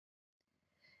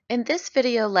In this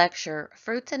video lecture,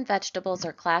 fruits and vegetables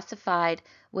are classified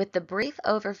with the brief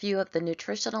overview of the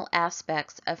nutritional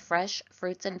aspects of fresh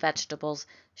fruits and vegetables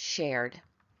shared.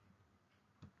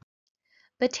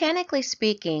 Botanically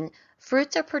speaking,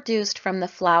 fruits are produced from the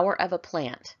flower of a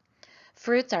plant.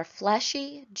 Fruits are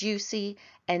fleshy, juicy,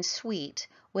 and sweet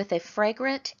with a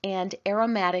fragrant and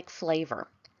aromatic flavor.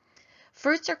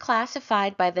 Fruits are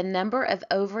classified by the number of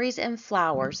ovaries and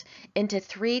flowers into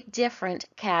three different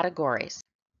categories.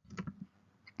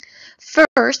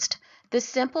 First, the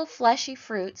simple fleshy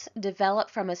fruits develop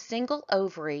from a single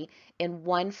ovary in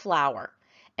one flower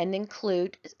and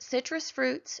include citrus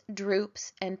fruits,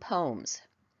 drupes, and pomes.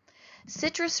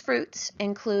 Citrus fruits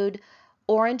include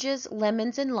oranges,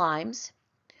 lemons, and limes.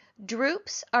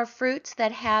 Drupes are fruits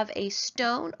that have a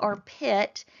stone or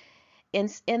pit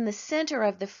in the center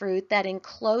of the fruit that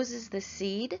encloses the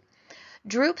seed.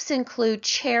 Drupes include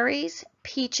cherries,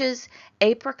 peaches,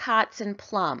 apricots, and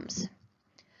plums.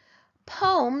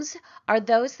 Pomes are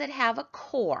those that have a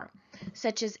core,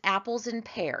 such as apples and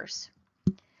pears.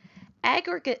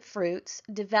 Aggregate fruits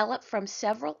develop from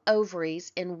several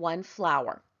ovaries in one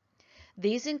flower.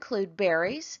 These include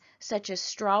berries, such as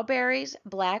strawberries,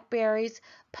 blackberries,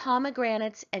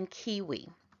 pomegranates, and kiwi.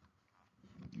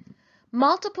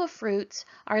 Multiple fruits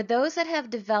are those that have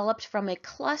developed from a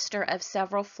cluster of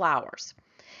several flowers.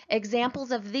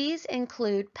 Examples of these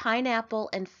include pineapple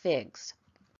and figs.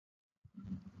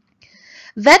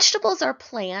 Vegetables are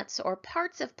plants or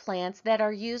parts of plants that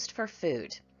are used for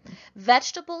food.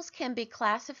 Vegetables can be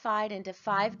classified into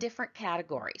 5 different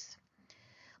categories.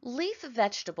 Leaf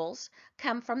vegetables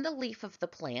come from the leaf of the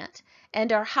plant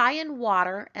and are high in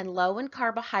water and low in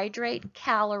carbohydrate,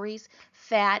 calories,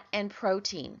 fat, and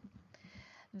protein.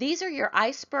 These are your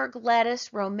iceberg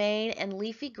lettuce, romaine, and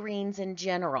leafy greens in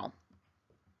general.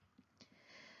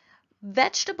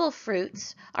 Vegetable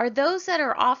fruits are those that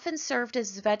are often served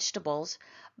as vegetables,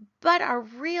 but are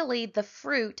really the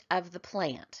fruit of the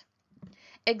plant.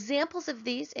 Examples of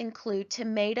these include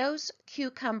tomatoes,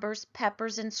 cucumbers,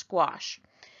 peppers, and squash.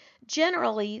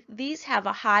 Generally, these have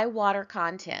a high water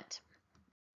content.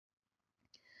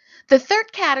 The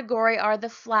third category are the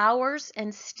flowers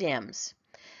and stems.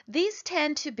 These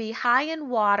tend to be high in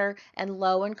water and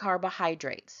low in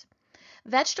carbohydrates.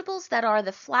 Vegetables that are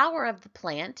the flower of the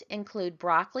plant include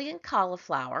broccoli and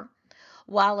cauliflower,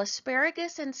 while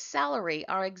asparagus and celery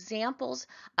are examples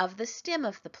of the stem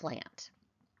of the plant.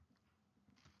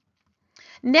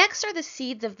 Next are the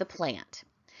seeds of the plant.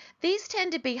 These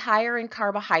tend to be higher in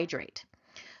carbohydrate.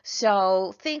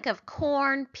 So think of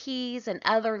corn, peas, and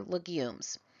other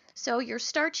legumes. So your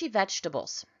starchy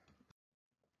vegetables.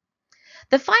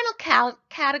 The final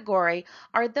category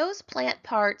are those plant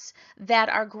parts that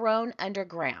are grown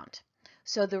underground.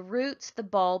 So the roots, the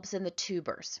bulbs, and the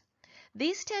tubers.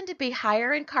 These tend to be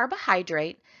higher in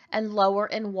carbohydrate and lower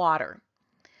in water.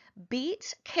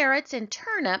 Beets, carrots, and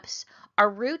turnips are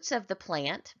roots of the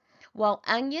plant, while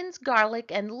onions,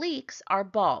 garlic, and leeks are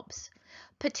bulbs.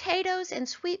 Potatoes and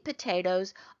sweet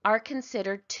potatoes are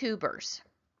considered tubers.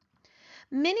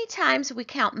 Many times we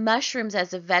count mushrooms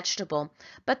as a vegetable,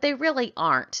 but they really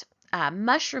aren't.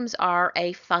 Mushrooms are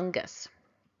a fungus.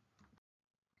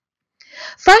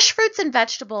 Fresh fruits and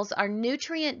vegetables are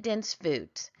nutrient-dense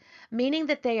foods, meaning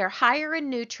that they are higher in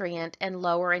nutrient and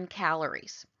lower in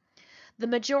calories. The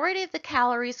majority of the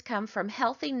calories come from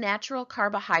healthy natural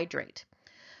carbohydrate.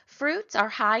 Fruits are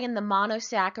high in the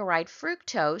monosaccharide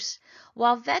fructose,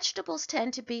 while vegetables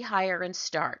tend to be higher in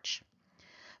starch.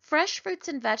 Fresh fruits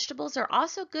and vegetables are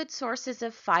also good sources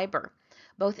of fiber,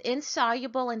 both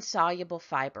insoluble and soluble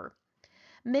fiber.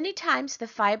 Many times the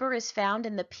fiber is found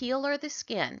in the peel or the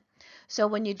skin, so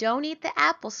when you don't eat the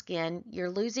apple skin,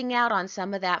 you're losing out on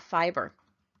some of that fiber.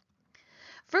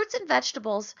 Fruits and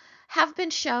vegetables have been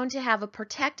shown to have a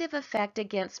protective effect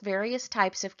against various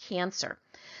types of cancer.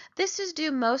 This is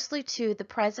due mostly to the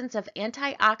presence of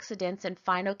antioxidants and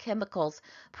phytochemicals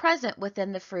present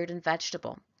within the fruit and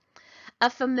vegetable. A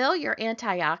familiar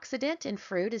antioxidant in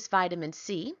fruit is vitamin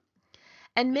C,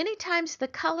 and many times the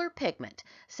color pigment,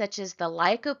 such as the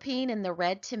lycopene in the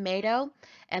red tomato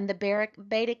and the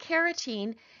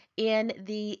beta-carotene in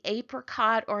the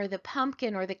apricot or the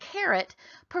pumpkin or the carrot,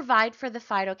 provide for the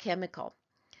phytochemical.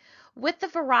 With the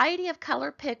variety of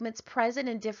color pigments present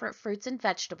in different fruits and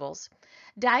vegetables,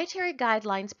 dietary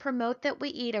guidelines promote that we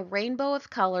eat a rainbow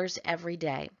of colors every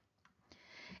day.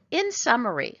 In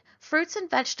summary, fruits and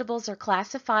vegetables are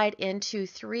classified into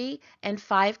 3 and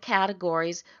 5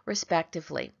 categories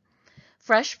respectively.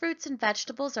 Fresh fruits and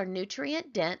vegetables are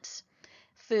nutrient-dense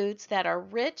foods that are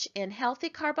rich in healthy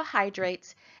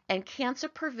carbohydrates and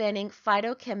cancer-preventing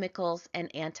phytochemicals and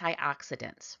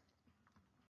antioxidants.